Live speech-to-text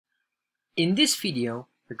In this video,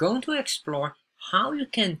 we're going to explore how you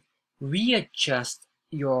can readjust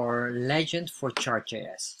your legend for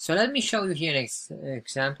chart.js. So let me show you here an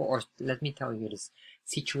example, or let me tell you this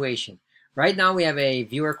situation. Right now we have a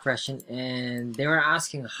viewer question and they were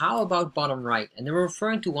asking how about bottom right, and they were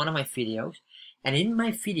referring to one of my videos, and in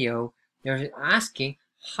my video they're asking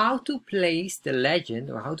how to place the legend,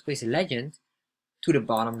 or how to place a legend to the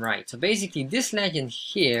bottom right. So basically this legend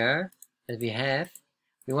here that we have,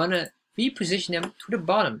 we want to reposition them to the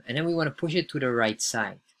bottom, and then we want to push it to the right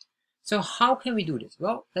side. So how can we do this?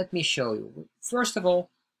 Well, let me show you. First of all,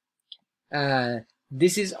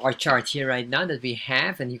 this is our chart here right now that we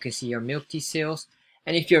have, and you can see our milk tea sales.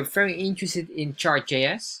 And if you're very interested in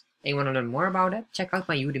chart.js and you want to learn more about it, check out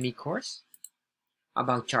my Udemy course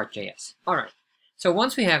about chart.js. All right, so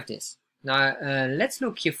once we have this, now let's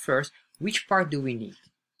look here first. Which part do we need?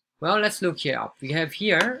 Well, let's look here up. We have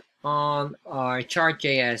here on our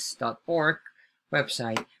chartjs.org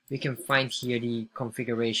website, we can find here the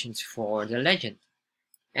configurations for the legend.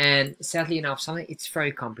 And sadly enough, it's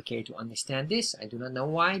very complicated to understand this. I do not know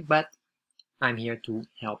why, but I'm here to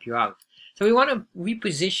help you out. So we want to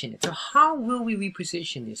reposition it. So how will we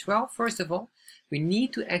reposition this? Well, first of all, we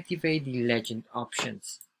need to activate the legend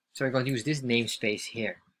options. So we're going to use this namespace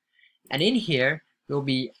here. And in here, we'll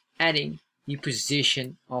be adding the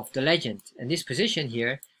position of the legend. And this position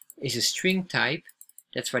here is a string type.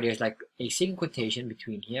 That's why there's like a single quotation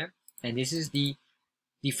between here. And this is the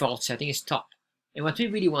default setting is top. And what we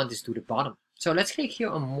really want is to the bottom. So let's click here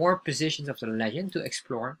on more positions of the legend to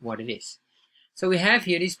explore what it is. So we have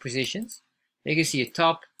here these positions. You can see a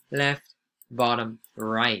top, left, bottom,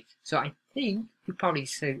 right. So I think you probably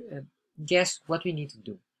guess what we need to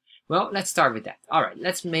do. Well, let's start with that. All right,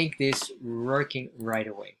 let's make this working right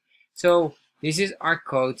away. So this is our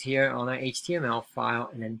code here on our HTML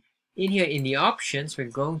file, and then in here in the options, we're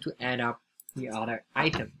going to add up the other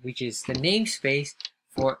item, which is the namespace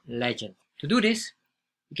for legend. To do this,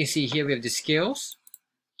 you can see here we have the scales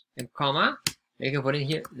and comma. You can put in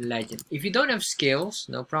here legend. If you don't have scales,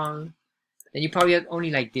 no problem. Then you probably have only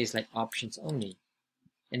like this, like options only.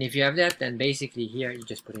 And if you have that, then basically here you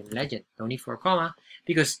just put in legend. No need for a comma,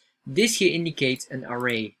 because this here indicates an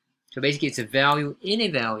array. So basically it's a value in a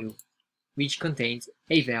value, which contains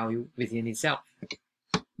a value within itself.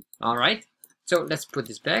 All right, so let's put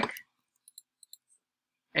this back.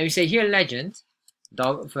 And we say here legend,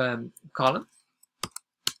 column,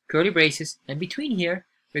 curly braces, and between here,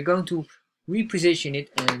 we're going to reposition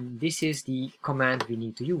it, and this is the command we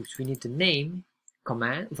need to use. We need the name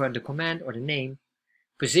command, for the command or the name,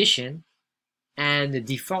 position, and the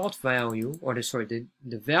default value, or the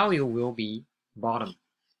value will be bottom.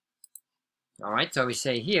 All right, so we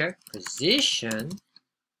say here position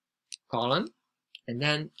column, and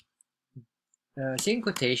then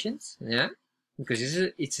single quotations, yeah, because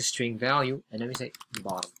it's a string value, and then we say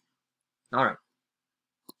bottom. All right,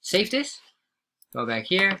 save this, go back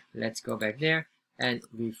here, let's go back there and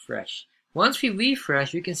refresh. Once we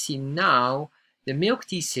refresh, you can see now the milk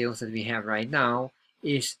tea sales that we have right now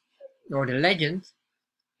is, or the legend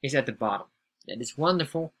is at the bottom. That is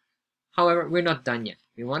wonderful. However, we're not done yet.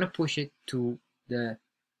 We want to push it to the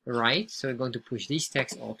right, so we're going to push these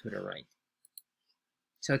text all to the right.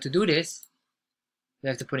 So to do this, we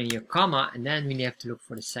have to put in here comma, and then we have to look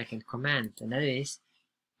for the second command, and that is,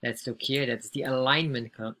 let's look here, that's the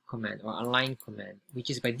alignment command, or align command, which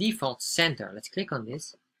is by default center. Let's click on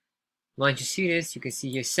this. Once you see this, you can see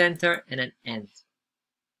here center and then end.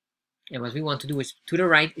 And what we want to do is to the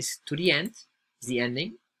right is to the end, is the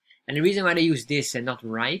ending. And the reason why they use this and not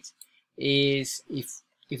right is if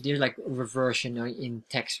there's like a reversion in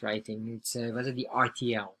text writing, it's was it the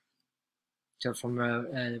RTL? So from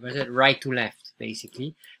was it right to left,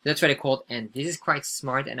 basically. That's why they call it end. This is quite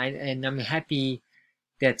smart, and I'm happy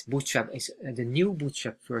that Bootstrap is the new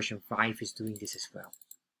Bootstrap version 5 is doing this as well.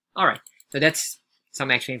 All right, so that's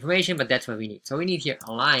some extra information, but that's what we need. So we need here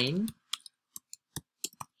align,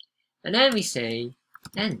 and then we say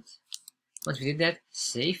end. Once we did that,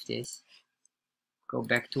 save this, go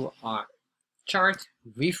back to our chart,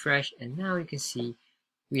 refresh, and now you can see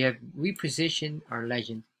we have repositioned our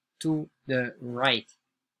legend to the right.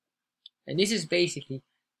 And this is basically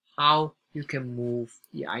how you can move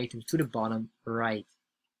the items to the bottom right.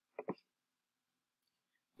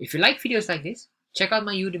 If you like videos like this, check out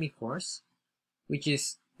my Udemy course, which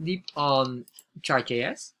is deep on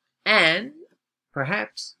chart.js. And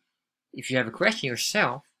perhaps if you have a question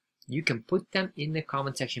yourself, you can put them in the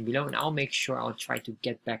comment section below, and I'll make sure I'll try to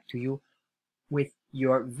get back to you with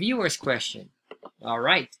your viewer's question. All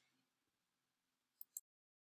right.